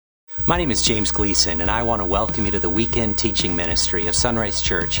My name is James Gleason, and I want to welcome you to the weekend teaching ministry of Sunrise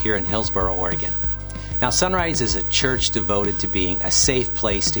Church here in Hillsboro, Oregon. Now, Sunrise is a church devoted to being a safe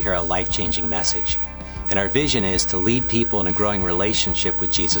place to hear a life-changing message. And our vision is to lead people in a growing relationship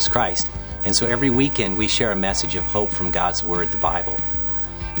with Jesus Christ. And so every weekend we share a message of hope from God's Word, the Bible.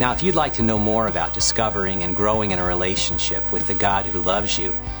 Now, if you'd like to know more about discovering and growing in a relationship with the God who loves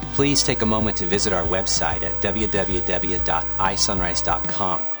you, please take a moment to visit our website at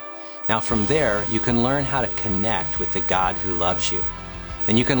www.isunrise.com. Now, from there, you can learn how to connect with the God who loves you.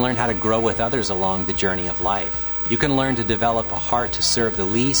 Then you can learn how to grow with others along the journey of life. You can learn to develop a heart to serve the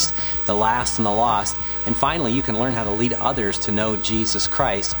least, the last, and the lost. And finally, you can learn how to lead others to know Jesus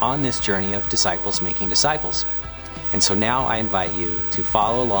Christ on this journey of disciples making disciples. And so now I invite you to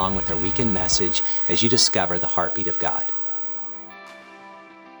follow along with our weekend message as you discover the heartbeat of God.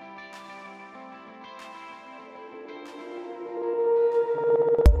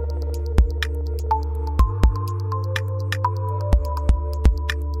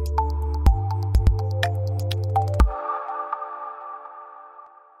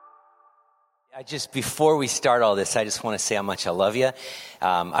 Before we start all this, I just want to say how much I love you.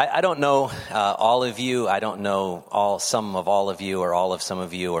 I don't know all of you. I don't know some of all of you or all of some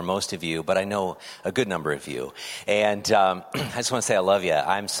of you or most of you, but I know a good number of you. And I just want to say I love you.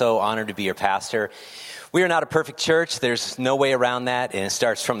 I'm so honored to be your pastor. We are not a perfect church. There's no way around that, and it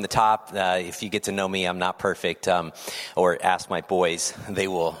starts from the top. If you get to know me, I'm not perfect. Or ask my boys; they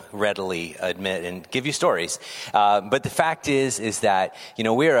will readily admit and give you stories. But the fact is that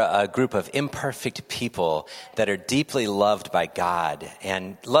we're a group of imperfect people that are deeply loved by God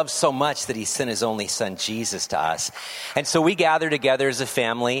and loved so much that He sent His only Son Jesus to us. And so we gather together as a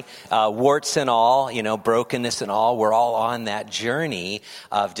family, warts and all, brokenness and all. We're all on that journey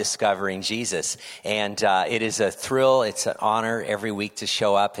of discovering Jesus. And it is a thrill, it's an honor every week to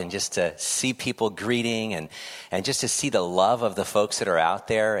show up and just to see people greeting and just to see the love of the folks that are out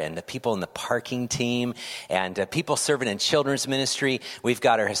there and the people in the parking team and people serving in children's ministry. We've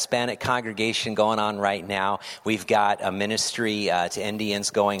got our Hispanic congregation going on right now. We've got a ministry to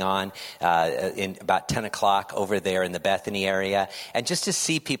Indians going on in about 10 o'clock over there in the Bethany area. And just to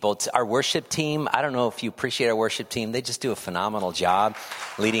see people, our worship team, I don't know if you appreciate our worship team. They just do a phenomenal job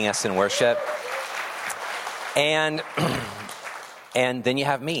leading us in worship. And then you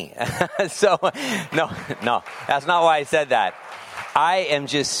have me. So, no, that's not why I said that. I am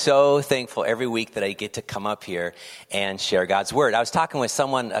just so thankful every week that I get to come up here and share God's Word. I was talking with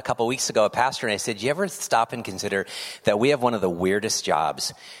someone a couple weeks ago, a pastor, and I said, you ever stop and consider that we have one of the weirdest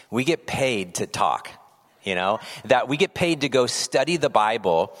jobs? We get paid to talk. That we get paid to go study the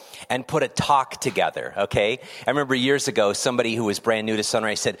Bible and put a talk together, okay? I remember years ago, somebody who was brand new to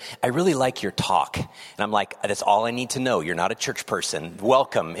Sunrise said, I really like your talk. And I'm like, that's all I need to know. You're not a church person.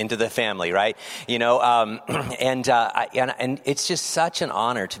 Welcome into the family, right? And it's just such an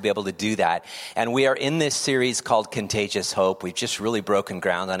honor to be able to do that. And we are in this series called Contagious Hope. We've just really broken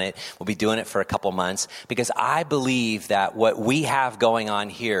ground on it. We'll be doing it for a couple months because I believe that what we have going on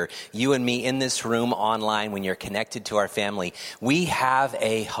here, you and me in this room online, when you're connected to our family, we have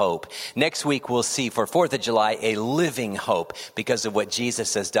a hope. Next week, we'll see for 4th of July, a living hope because of what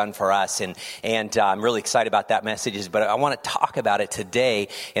Jesus has done for us. And I'm really excited about that message, but I want to talk about it today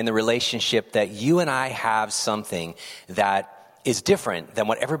in the relationship that you and I have something that is different than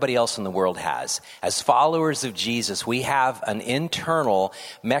what everybody else in the world has. As followers of Jesus, we have an internal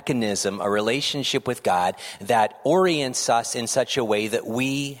mechanism, a relationship with God that orients us in such a way that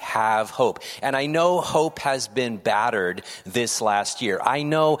we have hope. And I know hope has been battered this last year. I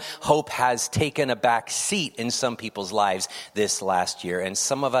know hope has taken a back seat in some people's lives this last year. And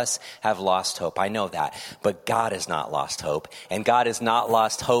some of us have lost hope. I know that. But God has not lost hope. And God has not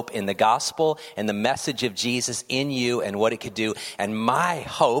lost hope in the gospel and the message of Jesus in you and what it could do. And my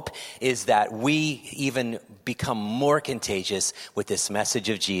hope is that we even become more contagious with this message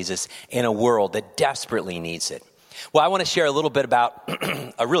of Jesus in a world that desperately needs it. Well, I want to share a little bit about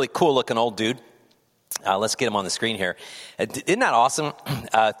a really cool looking old dude. Let's get him on the screen here. Isn't that awesome?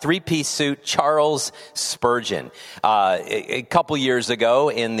 Three-piece suit, Charles Spurgeon. A couple years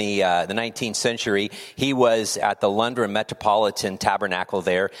ago in the 19th century, he was at the London Metropolitan Tabernacle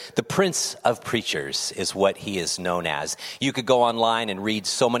there. The Prince of Preachers is what he is known as. You could go online and read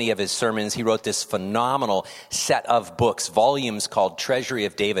so many of his sermons. He wrote this phenomenal set of books, volumes called Treasury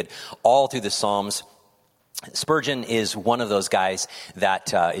of David, all through the Psalms. Spurgeon is one of those guys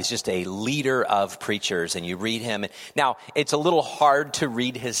that is just a leader of preachers, and you read him. Now, it's a little hard to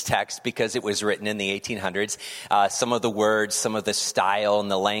read his text because it was written in the 1800s. Some of the words, some of the style and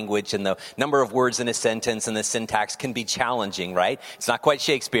the language and the number of words in a sentence and the syntax can be challenging, right? It's not quite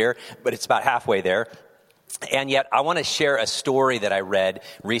Shakespeare, but it's about halfway there. And yet, I want to share a story that I read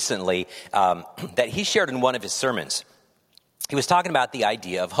recently that he shared in one of his sermons. He was talking about the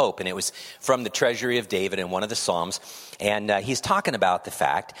idea of hope, and it was from the Treasury of David in one of the Psalms. And he's talking about the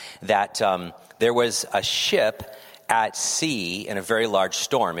fact that there was a ship at sea in a very large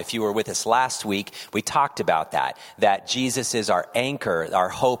storm. If you were with us last week, we talked about that Jesus is our anchor. Our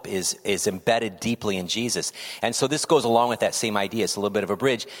hope is embedded deeply in Jesus. And so this goes along with that same idea. It's a little bit of a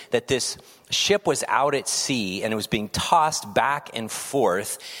bridge, that this ship was out at sea and it was being tossed back and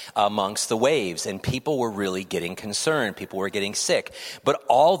forth amongst the waves, and people were really getting concerned. People were getting sick. But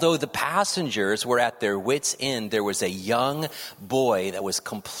although the passengers were at their wits' end, there was a young boy that was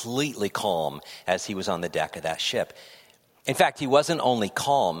completely calm as he was on the deck of that ship. In fact, he wasn't only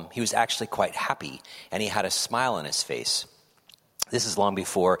calm, he was actually quite happy, and he had a smile on his face. This is long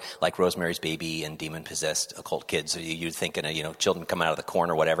before, like Rosemary's Baby and demon-possessed occult kids. You're thinking of, children come out of the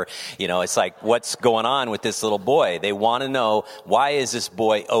corn or whatever. It's like, what's going on with this little boy? They want to know, why is this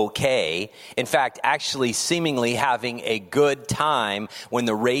boy okay? In fact, actually seemingly having a good time when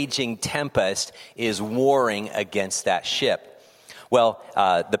the raging tempest is warring against that ship. Well,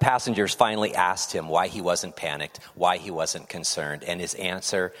 the passengers finally asked him why he wasn't panicked, why he wasn't concerned. And his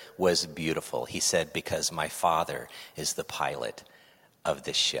answer was beautiful. He said, because my father is the pilot of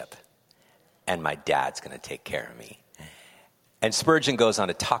this ship, and my dad's going to take care of me. And Spurgeon goes on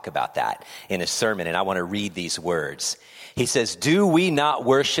to talk about that in his sermon, and I want to read these words. He says, do we not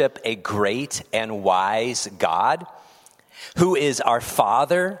worship a great and wise God, who is our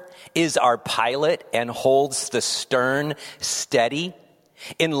Father, is our pilot, and holds the stern steady?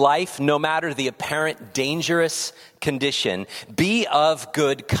 In life, no matter the apparent dangerous condition, be of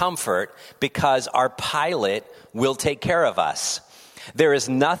good comfort, because our pilot will take care of us. There is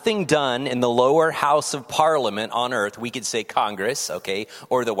nothing done in the lower house of Parliament on earth. We could say Congress, okay,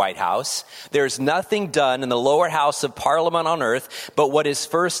 or the White House. There's nothing done in the lower house of Parliament on earth but what is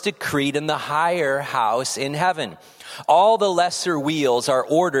first decreed in the higher house in heaven. All the lesser wheels are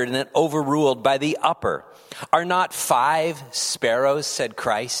ordered and overruled by the upper. Are not 5 sparrows, said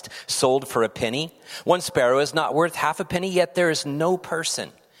Christ, sold for a penny? 1 sparrow is not worth half a penny, yet there is no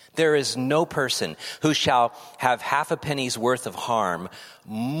person who shall have half a penny's worth of harm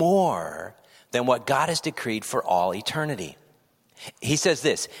more than what God has decreed for all eternity. He says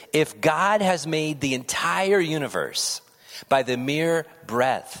this, if God has made the entire universe by the mere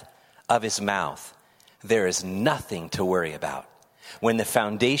breath of his mouth, there is nothing to worry about when the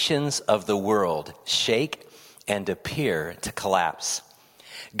foundations of the world shake and appear to collapse.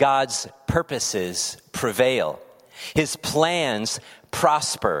 God's purposes prevail. His plans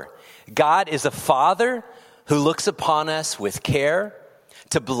prosper. God is a Father who looks upon us with care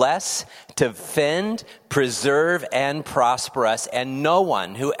to bless, to defend, preserve, and prosper us. And no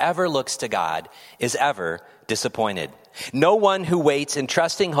one who ever looks to God is ever disappointed. No one who waits in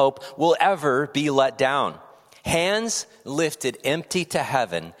trusting hope will ever be let down. Hands lifted empty to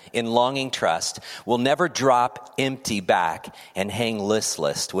heaven in longing trust will never drop empty back and hang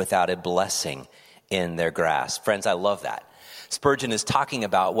listless without a blessing in their grasp. Friends, I love that. Spurgeon is talking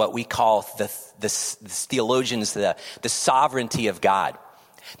about what we call the theologians, the sovereignty of God.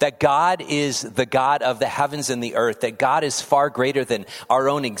 That God is the God of the heavens and the earth, that God is far greater than our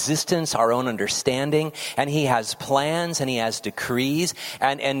own existence, our own understanding, and he has plans and he has decrees.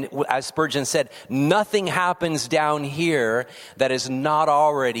 And as Spurgeon said, nothing happens down here that has not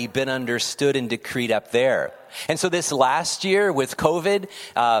already been understood and decreed up there. And so this last year with COVID,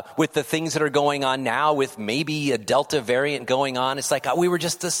 with the things that are going on now, with maybe a Delta variant going on, it's like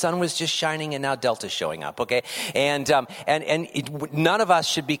the sun was just shining and now Delta's showing up, okay? And none of us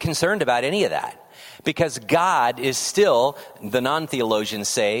should be concerned about any of that. Because God is still, the non-theologians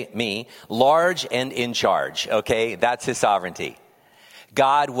say, large and in charge, okay? That's his sovereignty.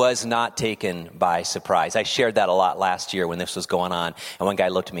 God was not taken by surprise. I shared that a lot last year when this was going on. And one guy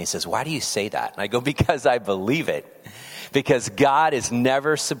looked at me and says, why do you say that? And I go, because I believe it. Because God is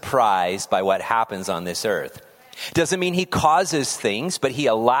never surprised by what happens on this earth. Doesn't mean he causes things, but he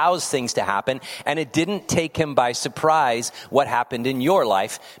allows things to happen. And it didn't take him by surprise what happened in your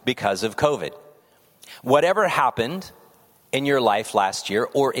life because of COVID. Whatever happened in your life last year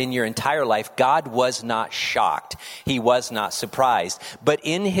or in your entire life, God was not shocked. He was not surprised. But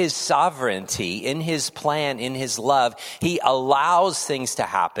in his sovereignty, in his plan, in his love, he allows things to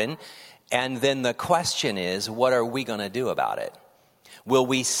happen And then the question is, what are we going to do about it? Will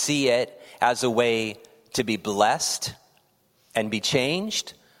we see it as a way to be blessed and be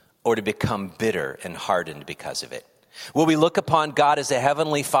changed, or to become bitter and hardened because of it? Will we look upon God as a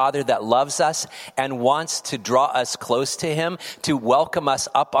heavenly Father that loves us and wants to draw us close to him, to welcome us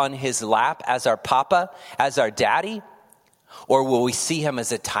up on his lap as our papa, as our daddy? Or will we see him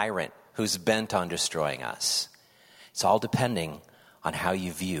as a tyrant who's bent on destroying us? It's all depending on how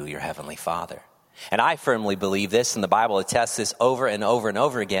you view your heavenly Father. And I firmly believe this, and the Bible attests this over and over and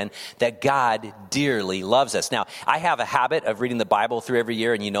over again, that God dearly loves us. Now, I have a habit of reading the Bible through every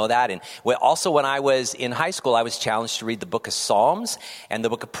year, and you know that. And also when I was in high school, I was challenged to read the book of Psalms and the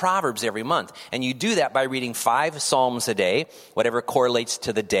book of Proverbs every month. And you do that by reading 5 Psalms a day, whatever correlates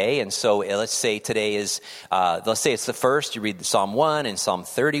to the day. And so let's say today is, let's say it's the first, you read Psalm 1 and Psalm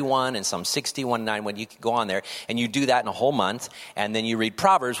 31 and Psalm 61, 9, when you can go on there, and you do that in a whole month. And then you read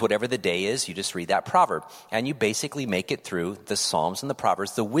Proverbs, whatever the day is, you just read that proverb, and you basically make it through the Psalms and the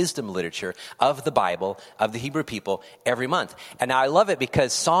Proverbs, the wisdom literature of the Bible, of the Hebrew people, every month. And now I love it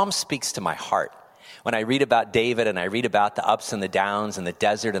because Psalm speaks to my heart. When I read about David and I read about the ups and the downs and the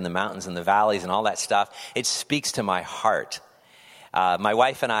desert and the mountains and the valleys and all that stuff, it speaks to my heart. My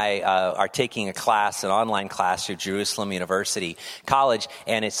wife and I are taking a class, an online class through Jerusalem University College,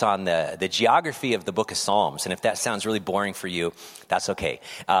 and it's on the geography of the book of Psalms. And if that sounds really boring for you, that's okay.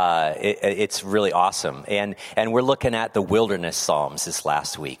 It's really awesome. And we're looking at the wilderness Psalms this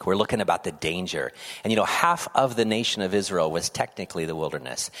last week. We're looking about the danger. And half of the nation of Israel was technically the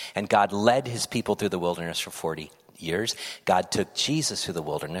wilderness. And God led his people through the wilderness for 40 years. God took Jesus through the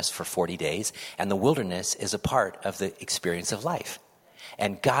wilderness for 40 days, and the wilderness is a part of the experience of life.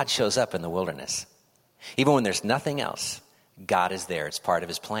 And God shows up in the wilderness. Even when there's nothing else, God is there. It's part of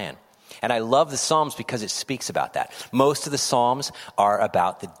his plan. And I love the Psalms because it speaks about that. Most of the Psalms are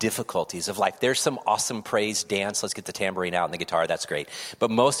about the difficulties of life. There's some awesome praise dance. Let's get the tambourine out and the guitar. That's great.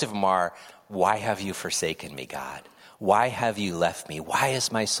 But most of them are, why have you forsaken me, God? Why have you left me? Why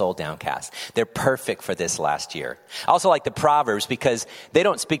is my soul downcast? They're perfect for this last year. I also like the Proverbs because they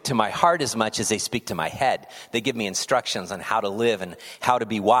don't speak to my heart as much as they speak to my head. They give me instructions on how to live and how to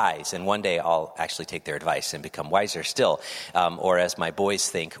be wise. And one day I'll actually take their advice and become wiser still. Or as my boys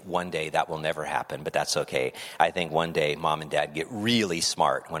think, one day that will never happen, but that's okay. I think one day mom and dad get really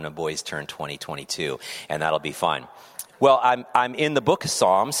smart when the boys turn 20, 22, and that'll be fun. Well, I'm in the book of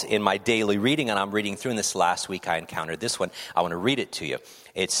Psalms in my daily reading, and I'm reading through, and this last week I encountered this one. I want to read it to you.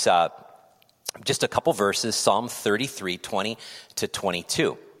 It's just a couple verses, Psalm 33, 20 to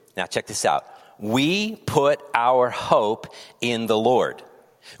 22. Now check this out. We put our hope in the Lord.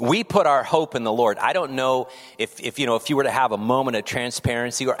 We put our hope in the Lord. I don't know if you were to have a moment of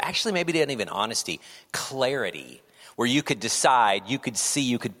transparency, or actually maybe not even honesty, clarity, where you could decide, you could see,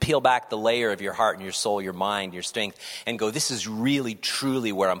 you could peel back the layer of your heart and your soul, your mind, your strength, and go, this is really,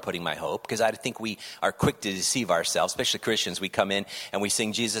 truly where I'm putting my hope. Because I think we are quick to deceive ourselves, especially Christians. We come in and we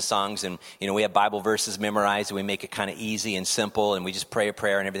sing Jesus songs, and we have Bible verses memorized, and we make it kind of easy and simple, and we just pray a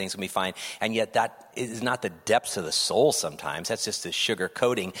prayer and everything's going to be fine. And yet that is not the depths of the soul sometimes. That's just the sugar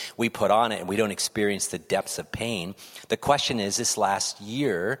coating we put on it, and we don't experience the depths of pain. The question is, this last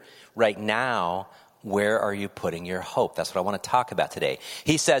year, right now, where are you putting your hope? That's what I want to talk about today.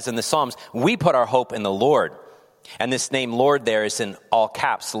 He says in the Psalms, we put our hope in the Lord. And this name Lord there is in all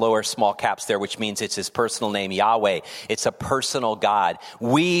caps, lower small caps there, which means it's his personal name, Yahweh. It's a personal God.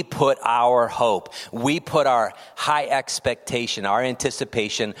 We put our hope, we put our high expectation, our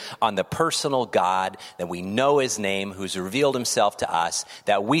anticipation on the personal God that we know his name, who's revealed himself to us,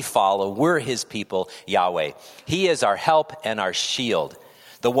 that we follow. We're his people, Yahweh. He is our help and our shield,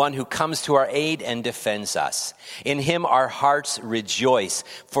 the one who comes to our aid and defends us. In him our hearts rejoice,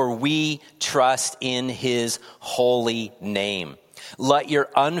 for we trust in his holy name. Let your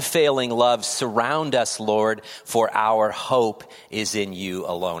unfailing love surround us, Lord, for our hope is in you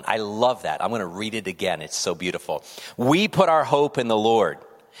alone. I love that. I'm going to read it again. It's so beautiful. We put our hope in the Lord.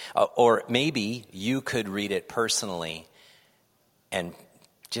 Or maybe you could read it personally and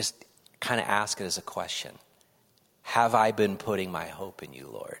just kind of ask it as a question. Have I been putting my hope in you,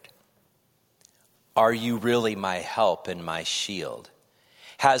 Lord? Are you really my help and my shield?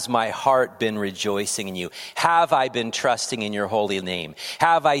 Has my heart been rejoicing in you? Have I been trusting in your holy name?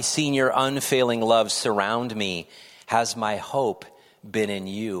 Have I seen your unfailing love surround me? Has my hope been in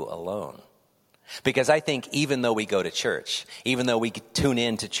you alone? Because I think even though we go to church, even though we tune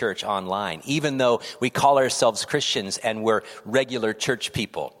in to church online, even though we call ourselves Christians and we're regular church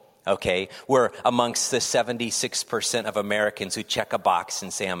people, okay, we're amongst the 76% of Americans who check a box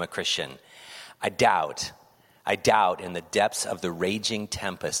and say, I'm a Christian. I doubt I doubt in the depths of the raging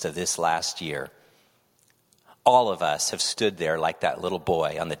tempest of this last year, all of us have stood there like that little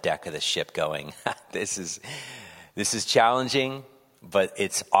boy on the deck of the ship going, this is challenging, but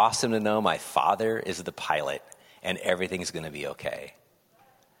it's awesome to know my Father is the pilot and everything's going to be okay.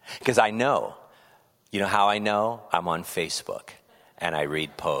 Because I know, you know how I know? I'm on Facebook and I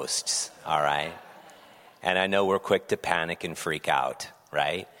read posts, all right? And I know we're quick to panic and freak out,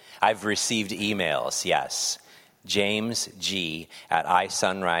 right? I've received emails, yes.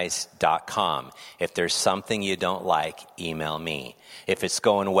 jamesg@isunrise.com. If there's something you don't like, email me. If it's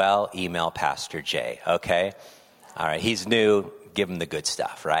going well, email Pastor Jay, okay? All right, he's new, give him the good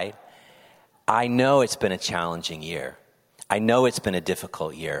stuff, right? I know it's been a challenging year. I know it's been a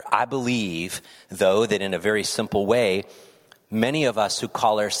difficult year. I believe, though, that in a very simple way, many of us who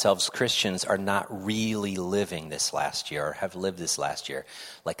call ourselves Christians are not really living this last year or have lived this last year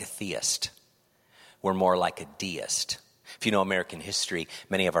like a theist. We're more like a deist. If you know American history,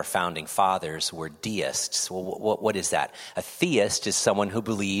 many of our founding fathers were deists. Well, what is that? A theist is someone who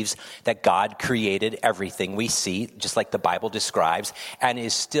believes that God created everything we see, just like the Bible describes, and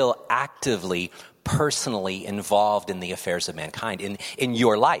is still actively, personally involved in the affairs of mankind, in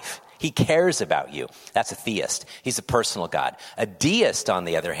your life. He cares about you. That's a theist. He's a personal God. A deist, on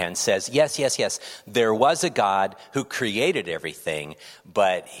the other hand, says, yes, there was a God who created everything,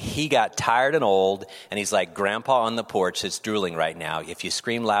 but he got tired and old, and he's like grandpa on the porch that's drooling right now. If you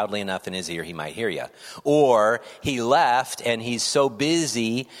scream loudly enough in his ear, he might hear you. Or he left, and he's so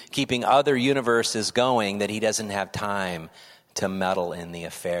busy keeping other universes going that he doesn't have time to meddle in the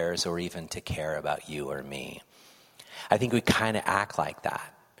affairs or even to care about you or me. I think we kind of act like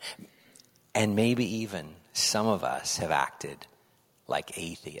that. And maybe even some of us have acted like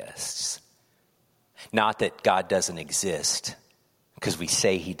atheists. Not that God doesn't exist, because we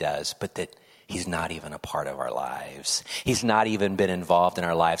say he does, but that he's not even a part of our lives. He's not even been involved in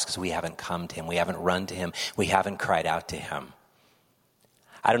our lives because we haven't come to him. We haven't run to him. We haven't cried out to him.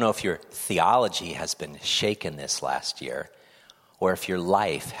 I don't know if your theology has been shaken this last year, or if your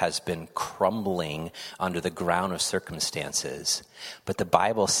life has been crumbling under the ground of circumstances. But the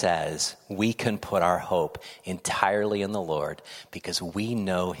Bible says we can put our hope entirely in the Lord because we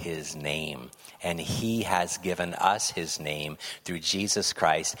know his name. And he has given us his name through Jesus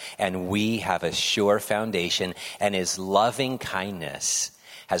Christ. And we have a sure foundation. And his loving kindness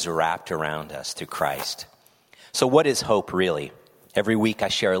has wrapped around us through Christ. So what is hope really? Every week I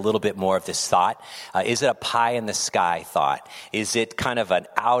share a little bit more of this thought. Is it a pie in the sky thought? Is it kind of an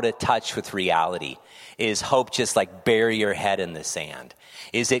out of touch with reality? Is hope just like bury your head in the sand?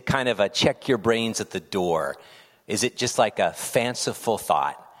 Is it kind of a check your brains at the door? Is it just like a fanciful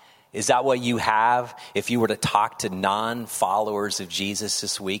thought? Is that what you have if you were to talk to non-followers of Jesus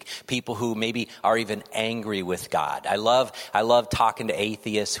this week? People who maybe are even angry with God. I love talking to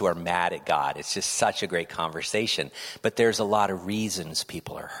atheists who are mad at God. It's just such a great conversation. But there's a lot of reasons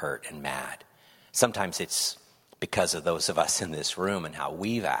people are hurt and mad. Sometimes it's because of those of us in this room and how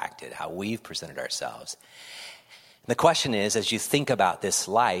we've acted, how we've presented ourselves. The question is, as you think about this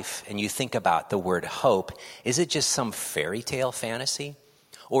life and you think about the word hope, is it just some fairy tale fantasy?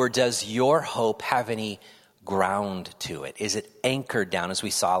 Or does your hope have any ground to it? Is it anchored down, as we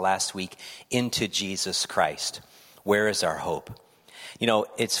saw last week, into Jesus Christ? Where is our hope? You know,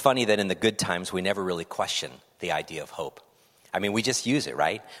 it's funny that in the good times, we never really question the idea of hope. I mean, we just use it,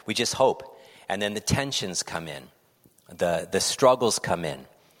 right? We just hope. And then the tensions come in. The struggles come in.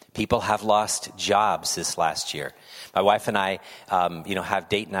 People have lost jobs this last year. My wife and I, have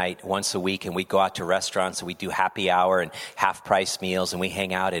date night once a week, and we go out to restaurants, and we do happy hour and half-price meals, and we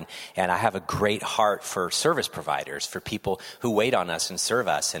hang out, and I have a great heart for service providers, for people who wait on us and serve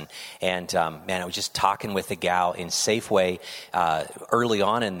us. And I was just talking with a gal in Safeway early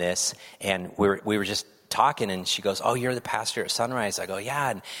on in this, and we were just talking, and she goes, "Oh, you're the pastor at Sunrise." I go,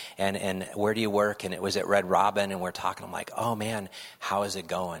 "Yeah, and where do you work?" And it was at Red Robin, and we're talking. I'm like, "Oh man, how is it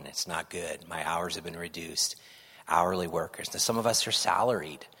going? It's not good. My hours have been reduced." Hourly workers. Now, some of us are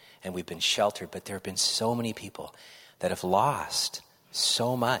salaried, and we've been sheltered, but there have been so many people that have lost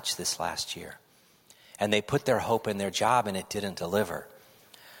so much this last year, and they put their hope in their job, and it didn't deliver.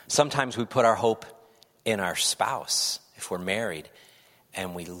 Sometimes we put our hope in our spouse if we're married,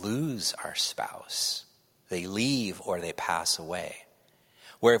 and we lose our spouse. They leave or they pass away.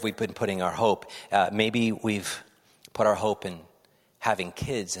 Where have we been putting our hope? Maybe we've put our hope in having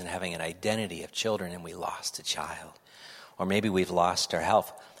kids and having an identity of children, and we lost a child. Or maybe we've lost our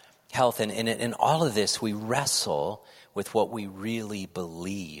health. And in all of this, we wrestle with what we really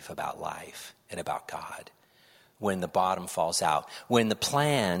believe about life and about God. When the bottom falls out, when the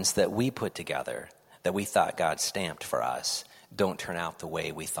plans that we put together, that we thought God stamped for us don't turn out the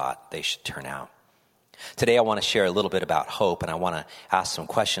way we thought they should turn out. Today I want to share a little bit about hope, and I want to ask some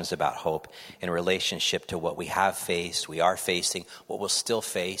questions about hope in relationship to what we have faced, we are facing, what we'll still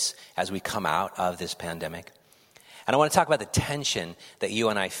face as we come out of this pandemic. And I want to talk about the tension that you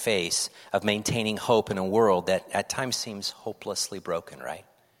and I face of maintaining hope in a world that at times seems hopelessly broken, right?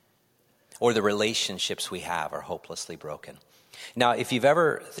 Or the relationships we have are hopelessly broken. Now, if you've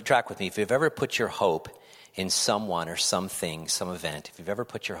ever, track with me, if you've ever put your hope in someone or something, some event, if you've ever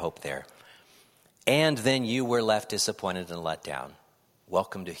put your hope there, and then you were left disappointed and let down,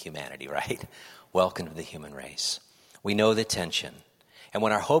 welcome to humanity, right? Welcome to the human race. We know the tension. And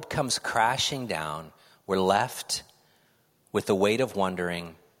when our hope comes crashing down, we're left with the weight of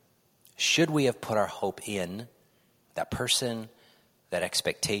wondering, should we have put our hope in that person, that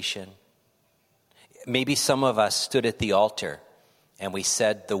expectation? Maybe some of us stood at the altar and we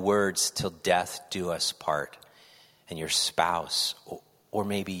said the words, till death do us part. And your spouse, or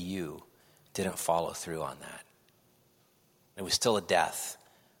maybe you, didn't follow through on that. It was still a death,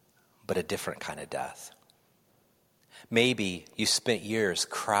 but a different kind of death. Maybe you spent years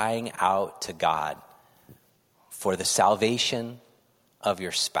crying out to God for the salvation of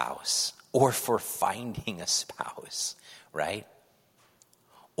your spouse, or for finding a spouse, right?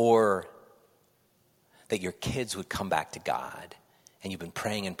 Or that your kids would come back to God. And you've been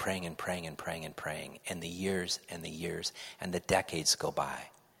praying and praying and praying and praying and praying, and the years and the years and the decades go by.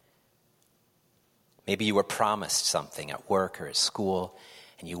 Maybe you were promised something at work or at school,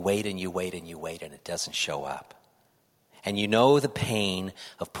 and you wait and you wait and you wait, and it doesn't show up. And you know the pain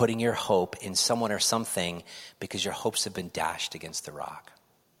of putting your hope in someone or something because your hopes have been dashed against the rock.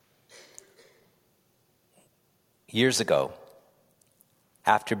 Years ago,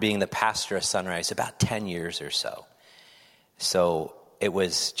 after being the pastor of Sunrise, about 10 years or so, it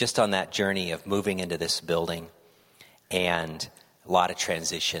was just on that journey of moving into this building and a lot of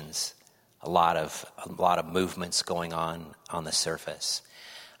transitions, a lot of movements going on the surface.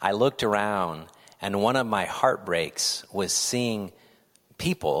 I looked around, and one of my heartbreaks was seeing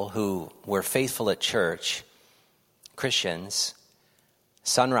people who were faithful at church, Christians,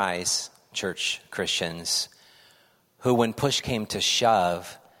 Sunrise Church Christians, who when push came to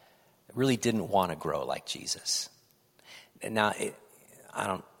shove, really didn't want to grow like Jesus. Now,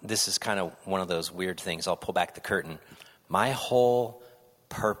 this is kind of one of those weird things. I'll pull back the curtain. My whole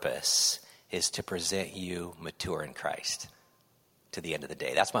purpose is to present you mature in Christ to the end of the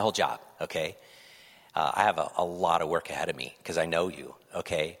day. That's my whole job, okay? I have a lot of work ahead of me because I know you,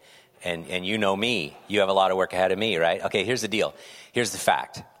 okay? And you know me. You have a lot of work ahead of me, right? Okay, here's the deal. Here's the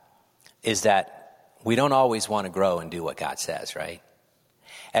fact, is that we don't always want to grow and do what God says, right?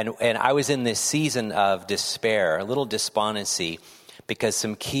 And I was in this season of despair, a little despondency, because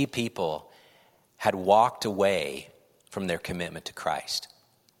some key people had walked away from their commitment to Christ.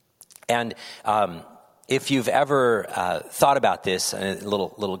 And if you've ever thought about this, a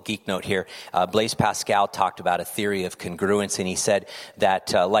little geek note here, Blaise Pascal talked about a theory of congruence, and he said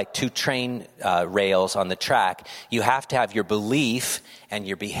that like two train rails on the track, you have to have your belief and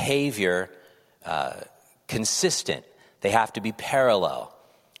your behavior consistent. They have to be parallel.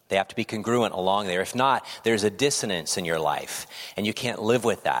 They have to be congruent along there. If not, there's a dissonance in your life, and you can't live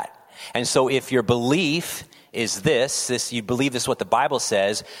with that. And so if your belief is this, you believe this is what the Bible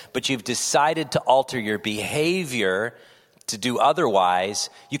says, but you've decided to alter your behavior to do otherwise,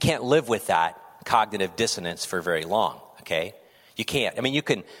 you can't live with that cognitive dissonance for very long, okay? You can't. I mean, you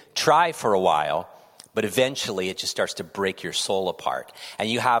can try for a while, but eventually it just starts to break your soul apart. And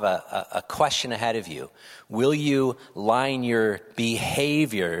you have a question ahead of you. Will you line your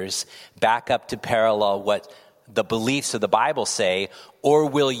behaviors back up to parallel what the beliefs of the Bible say, or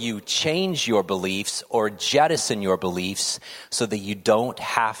will you change your beliefs or jettison your beliefs so that you don't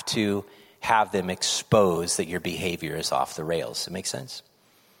have to have them expose that your behavior is off the rails? It makes sense?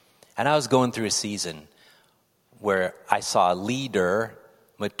 And I was going through a season where I saw a leader,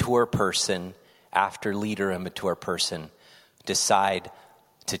 mature person, after leader and mature person decide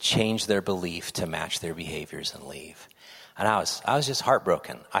to change their belief to match their behaviors and leave. And I was just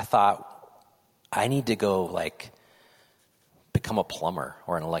heartbroken. I thought, I need to go become a plumber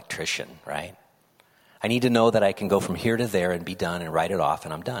or an electrician, right? I need to know that I can go from here to there and be done and write it off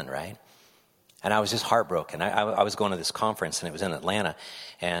and I'm done, right? And I was just heartbroken. I was going to this conference, and it was in Atlanta,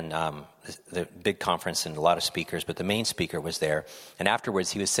 and the big conference and a lot of speakers, but the main speaker was there. And afterwards,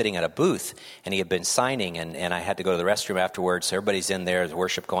 he was sitting at a booth, and he had been signing, and I had to go to the restroom afterwards, so everybody's in there, there's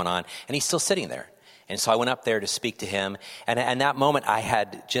worship going on, and he's still sitting there. And so I went up there to speak to him, and at that moment, I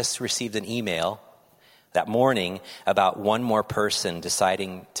had just received an email that morning about one more person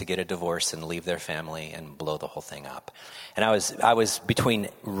deciding to get a divorce and leave their family and blow the whole thing up. And I was between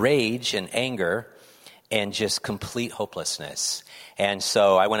rage and anger and just complete hopelessness. And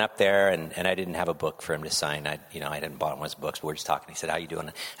so I went up there, and I didn't have a book for him to sign. I didn't buy one of his books. We were just talking. He said, "How you doing?"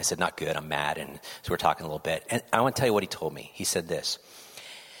 I said, "Not good. I'm mad." And so we're talking a little bit. And I want to tell you what he told me. He said this.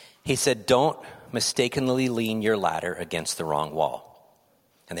 He said, "Don't mistakenly lean your ladder against the wrong wall."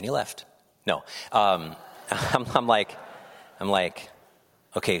 And then he left. No, I'm like,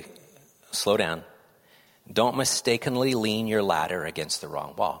 okay, slow down. Don't mistakenly lean your ladder against the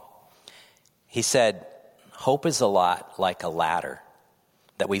wrong wall. He said, hope is a lot like a ladder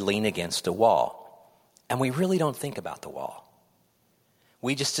that we lean against a wall, and we really don't think about the wall.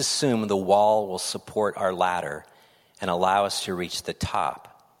 We just assume the wall will support our ladder and allow us to reach the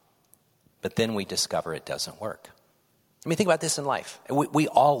top, but then we discover it doesn't work. I mean, think about this in life. We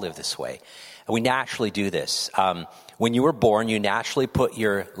all live this way. We naturally do this. When you were born, you naturally put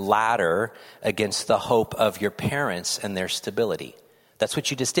your ladder against the hope of your parents and their stability. That's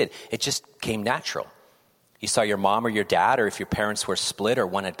what you just did. It just came natural. You saw your mom or your dad, or if your parents were split or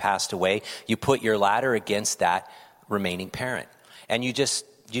one had passed away, you put your ladder against that remaining parent. And you just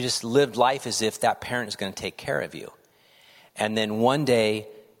lived life as if that parent is going to take care of you. And then one day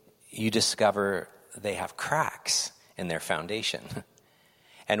you discover they have cracks in their foundation.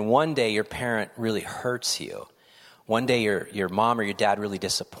 And one day your parent really hurts you. One day your mom or your dad really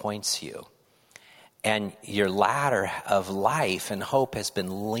disappoints you. And your ladder of life and hope has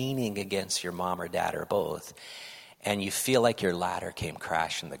been leaning against your mom or dad or both. And you feel like your ladder came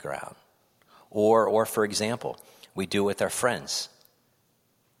crashing to the ground. Or for example, we do it with our friends.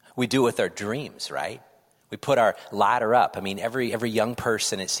 We do it with our dreams, right? We put our ladder up. I mean, every young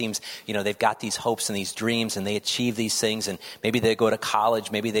person, it seems, they've got these hopes and these dreams, and they achieve these things, and maybe they go to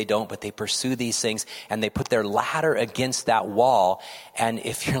college, maybe they don't, but they pursue these things, and they put their ladder against that wall. And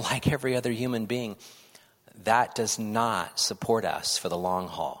if you're like every other human being, that does not support us for the long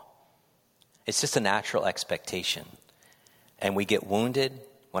haul. It's just a natural expectation. And we get wounded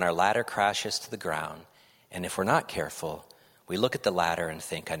when our ladder crashes to the ground, and if we're not careful, we look at the ladder and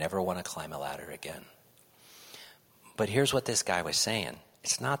think, I never want to climb a ladder again. But here's what this guy was saying.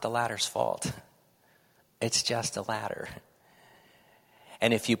 It's not the ladder's fault. It's just a ladder.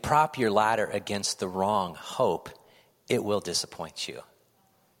 And if you prop your ladder against the wrong hope, it will disappoint you.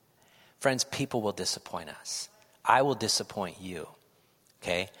 Friends, people will disappoint us. I will disappoint you.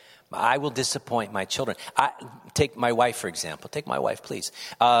 Okay? I will disappoint my children. Take my wife, for example. Take my wife, please.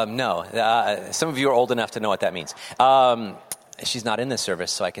 Some of you are old enough to know what that means. She's not in this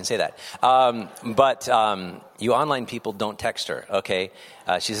service, so I can say that. But you online people, don't text her, okay?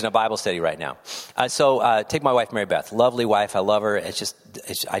 She's in a Bible study right now. So take my wife, Mary Beth. Lovely wife. I love her. I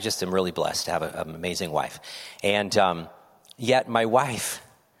just am really blessed to have an amazing wife. And yet my wife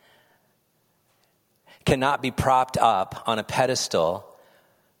cannot be propped up on a pedestal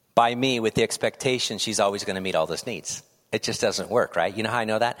by me with the expectation she's always going to meet all those needs. It just doesn't work, right? You know how I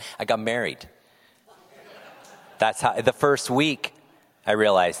know that? I got married. That's how, the first week, I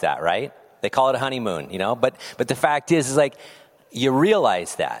realized that, right? They call it a honeymoon, But the fact is like, you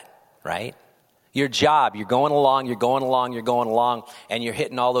realize that, right? Your job, you're going along, and you're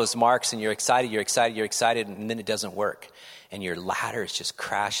hitting all those marks, and you're excited, and then it doesn't work. And your ladder is just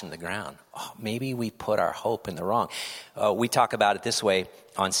crashing to the ground. Oh, maybe we put our hope in the wrong. We talk about it this way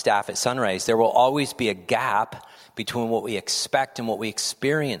on staff at Sunrise. There will always be a gap between what we expect and what we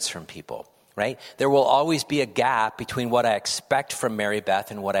experience from people. Right? There will always be a gap between what I expect from Mary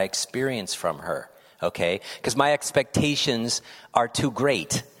Beth and what I experience from her, okay? Because my expectations are too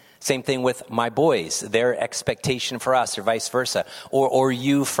great. Same thing with my boys, their expectation for us, or vice versa, or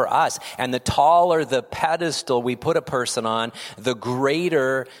you for us. And the taller the pedestal we put a person on, the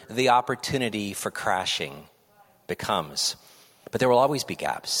greater the opportunity for crashing becomes. But there will always be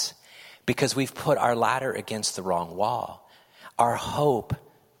gaps because we've put our ladder against the wrong wall. Our hope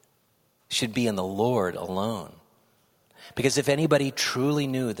should be in the Lord alone. Because if anybody truly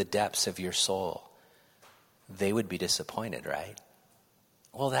knew the depths of your soul, they would be disappointed, right?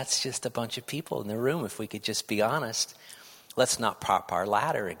 Well, that's just a bunch of people in the room. If we could just be honest, let's not prop our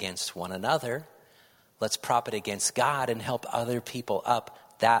ladder against one another. Let's prop it against God and help other people up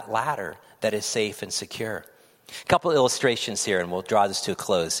that ladder that is safe and secure. A couple illustrations here, and we'll draw this to a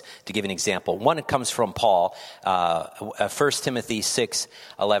close to give an example. One comes from Paul, 1 Timothy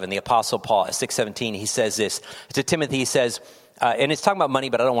 6:11. The Apostle Paul, 6:17, he says this. To Timothy, he says, and it's talking about money,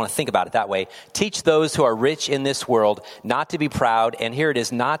 but I don't want to think about it that way. Teach those who are rich in this world not to be proud, and here it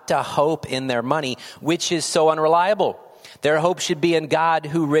is, not to hope in their money, which is so unreliable. Their hope should be in God,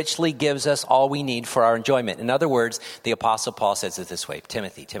 who richly gives us all we need for our enjoyment. In other words, the Apostle Paul says it this way: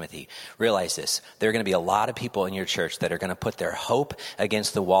 Timothy, realize this. There are going to be a lot of people in your church that are going to put their hope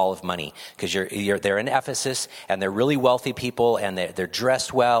against the wall of money, because they're in Ephesus, and they're really wealthy people, and they're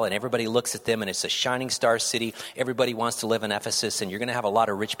dressed well, and everybody looks at them, and it's a shining star city. Everybody wants to live in Ephesus, and you're going to have a lot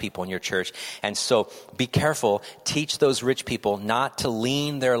of rich people in your church. And so be careful. Teach those rich people not to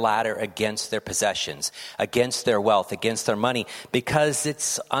lean their ladder against their possessions, against their wealth, against their money, because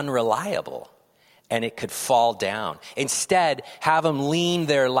it's unreliable and it could fall down. Instead, have them lean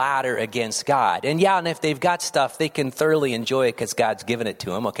their ladder against God. And if they've got stuff, they can thoroughly enjoy it because God's given it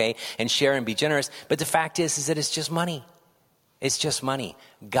to them, okay? And share and be generous. But the fact is that it's just money. It's just money.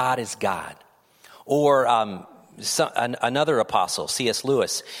 God is God. Or another apostle, C.S.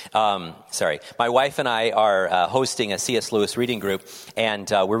 Lewis. My wife and I are hosting a C.S. Lewis reading group,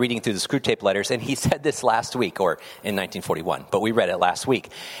 and we're reading through the Screwtape Letters, and he said this last week, or in 1941, but we read it last week.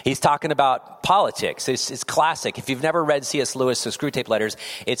 He's talking about politics. It's classic. If you've never read C.S. Lewis' Screwtape Letters,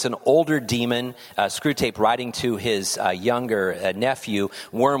 it's an older demon, Screwtape, writing to his younger nephew,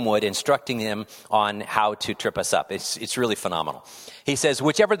 Wormwood, instructing him on how to trip us up. It's really phenomenal. He says,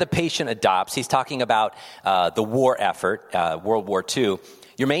 whichever the patient adopts, he's talking about the war effort, World War II,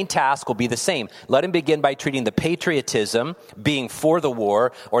 your main task will be the same. Let him begin by treating the patriotism, being for the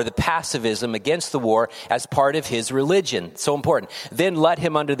war, or the pacifism against the war, as part of his religion. So important. Then let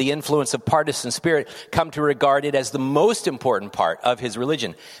him, under the influence of partisan spirit, come to regard it as the most important part of his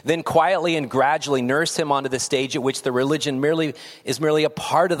religion. Then quietly and gradually nurse him onto the stage at which the religion is merely a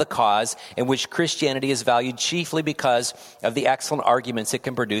part of the cause, in which Christianity is valued chiefly because of the excellent arguments it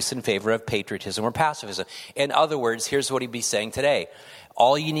can produce in favor of patriotism or pacifism. In other words, here's what he'd be saying today.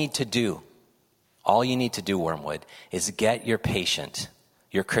 All you need to do, Wormwood, is get your patient,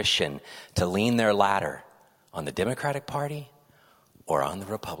 your Christian, to lean their ladder on the Democratic Party or on the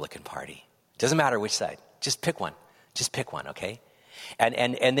Republican Party. Doesn't matter which side. Just pick one. Okay? And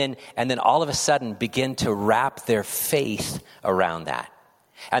then all of a sudden begin to wrap their faith around that,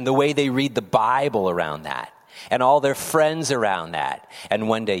 and the way they read the Bible around that, and all their friends around that. And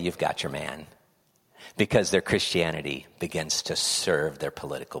one day you've got your man. Because their Christianity begins to serve their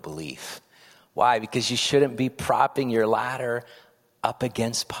political belief. Why? Because you shouldn't be propping your ladder up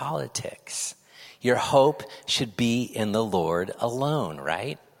against politics. Your hope should be in the Lord alone,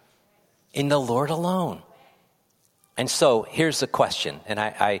 right? In the Lord alone. And so here's the question, and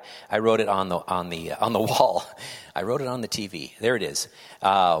I wrote it on the wall. I wrote it on the TV. There it is.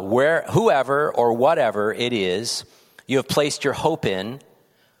 Whoever or whatever it is you have placed your hope in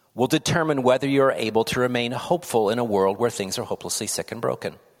will determine whether you're able to remain hopeful in a world where things are hopelessly sick and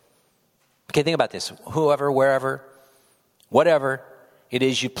broken. Okay, think about this. Whoever, wherever, whatever it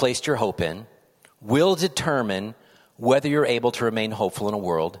is you placed your hope in will determine whether you're able to remain hopeful in a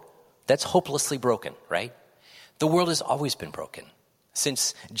world that's hopelessly broken, right? The world has always been broken.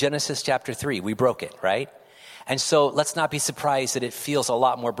 Since Genesis chapter 3, we broke it, right? And so let's not be surprised that it feels a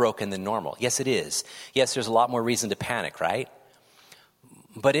lot more broken than normal. Yes, it is. Yes, there's a lot more reason to panic, right?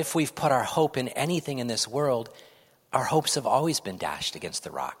 But if we've put our hope in anything in this world, our hopes have always been dashed against the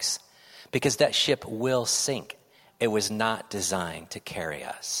rocks, because that ship will sink. It was not designed to carry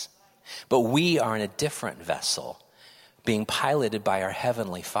us. But we are in a different vessel, being piloted by our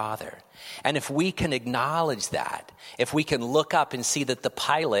Heavenly Father. And if we can acknowledge that, if we can look up and see that the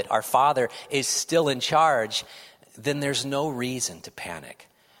pilot, our Father, is still in charge, then there's no reason to panic.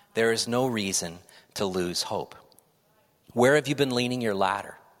 There is no reason to lose hope. Where have you been leaning your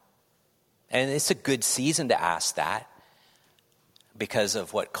ladder? And it's a good season to ask that, because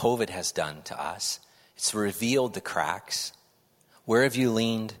of what COVID has done to us. It's revealed the cracks. Where have you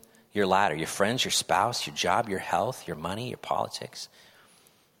leaned your ladder? Your friends, your spouse, your job, your health, your money, your politics?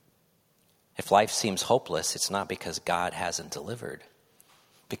 If life seems hopeless, it's not because God hasn't delivered.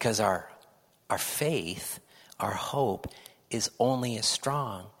 Because our faith, our hope, is only as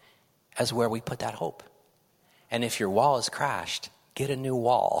strong as where we put that hope. And if your wall is crashed, get a new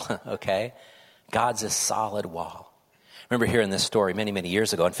wall, okay? God's a solid wall. I remember hearing this story many, many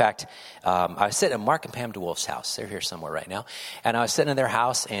years ago. In fact, I was sitting at Mark and Pam DeWolf's house. They're here somewhere right now. And I was sitting in their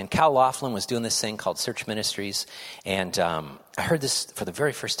house, and Cal Laughlin was doing this thing called Search Ministries. And I heard this for the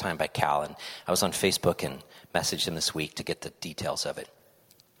very first time by Cal. And I was on Facebook and messaged him this week to get the details of it.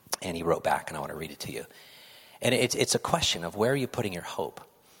 And he wrote back, and I want to read it to you. And it's a question of, where are you putting your hope?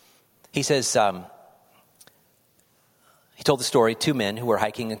 He says... He told the story, 2 men who were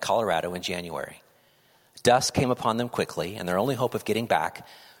hiking in Colorado in January. Dusk came upon them quickly, and their only hope of getting back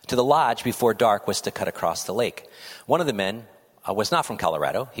to the lodge before dark was to cut across the lake. One of the men was not from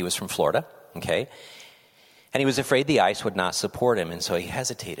Colorado. He was from Florida, okay? And he was afraid the ice would not support him, and so he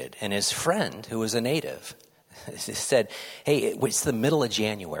hesitated. And his friend, who was a native, said, hey, it's the middle of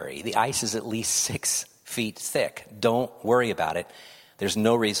January. The ice is at least 6 feet thick. Don't worry about it. There's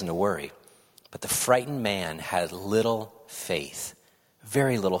no reason to worry. But the frightened man had little faith,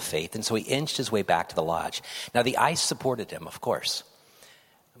 very little faith. And so he inched his way back to the lodge. Now, the ice supported him, of course,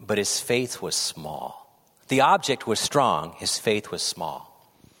 but his faith was small. The object was strong. His faith was small.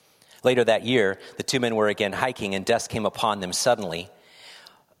 Later that year, the two men were again hiking, and death came upon them suddenly.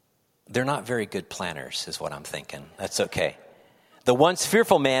 They're not very good planners, is what I'm thinking. That's okay. The once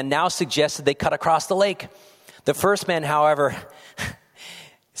fearful man now suggested they cut across the lake. The first man, however,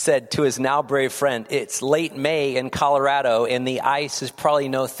 said to his now brave friend, it's late May in Colorado, and the ice is probably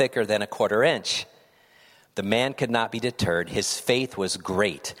no thicker than a 1/4 inch. The man could not be deterred. His faith was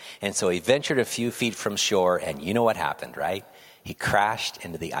great. And so he ventured a few feet from shore, and you know what happened, right? He crashed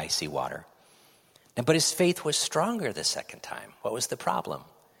into the icy water. But his faith was stronger the second time. What was the problem?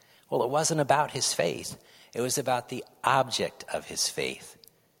 Well, it wasn't about his faith. It was about the object of his faith.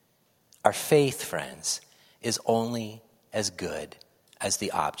 Our faith, friends, is only as good as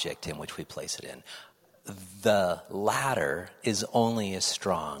the object in which we place it in. The ladder is only as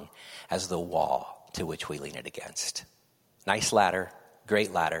strong as the wall to which we lean it against. Nice ladder,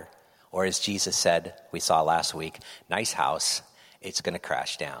 great ladder, or as Jesus said, we saw last week, nice house, it's going to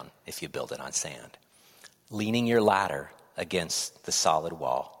crash down if you build it on sand. Leaning your ladder against the solid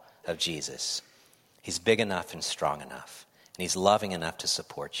wall of Jesus. He's big enough and strong enough, and he's loving enough to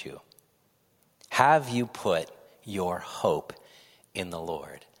support you. Have you put your hope in the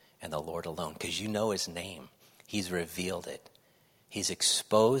Lord and the Lord alone? Because you know his name. He's revealed it. He's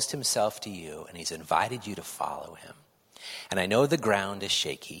exposed himself to you, and he's invited you to follow him. And I know the ground is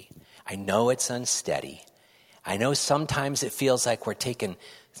shaky. I know it's unsteady. I know sometimes it feels like we're taking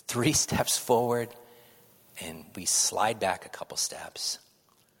 3 steps forward and we slide back a couple steps.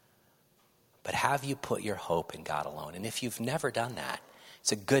 But have you put your hope in God alone? And if you've never done that,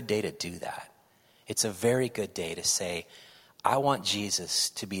 it's a good day to do that. It's a very good day to say, I want Jesus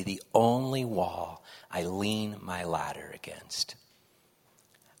to be the only wall I lean my ladder against.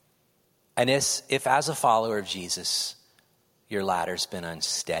 And if as a follower of Jesus, your ladder's been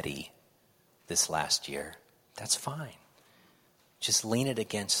unsteady this last year, that's fine. Just lean it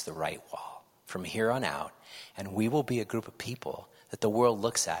against the right wall from here on out, and we will be a group of people that the world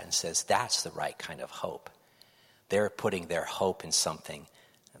looks at and says, that's the right kind of hope. They're putting their hope in something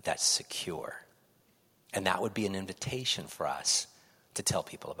that's secure. And that would be an invitation for us to tell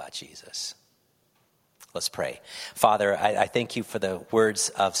people about Jesus. Let's pray. Father, I thank you for the words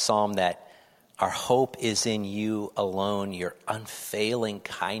of Psalm that our hope is in you alone. Your unfailing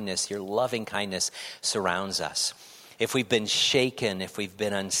kindness, your loving kindness surrounds us. If we've been shaken, if we've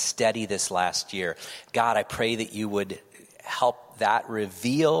been unsteady this last year, God, I pray that you would help that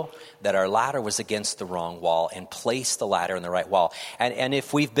reveal that our ladder was against the wrong wall and place the ladder in the right wall. And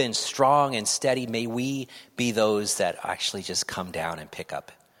if we've been strong and steady, may we be those that actually just come down and pick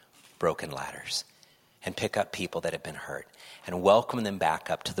up broken ladders and pick up people that have been hurt and welcome them back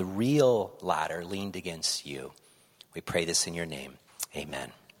up to the real ladder leaned against you. We pray this in your name.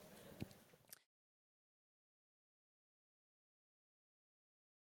 Amen.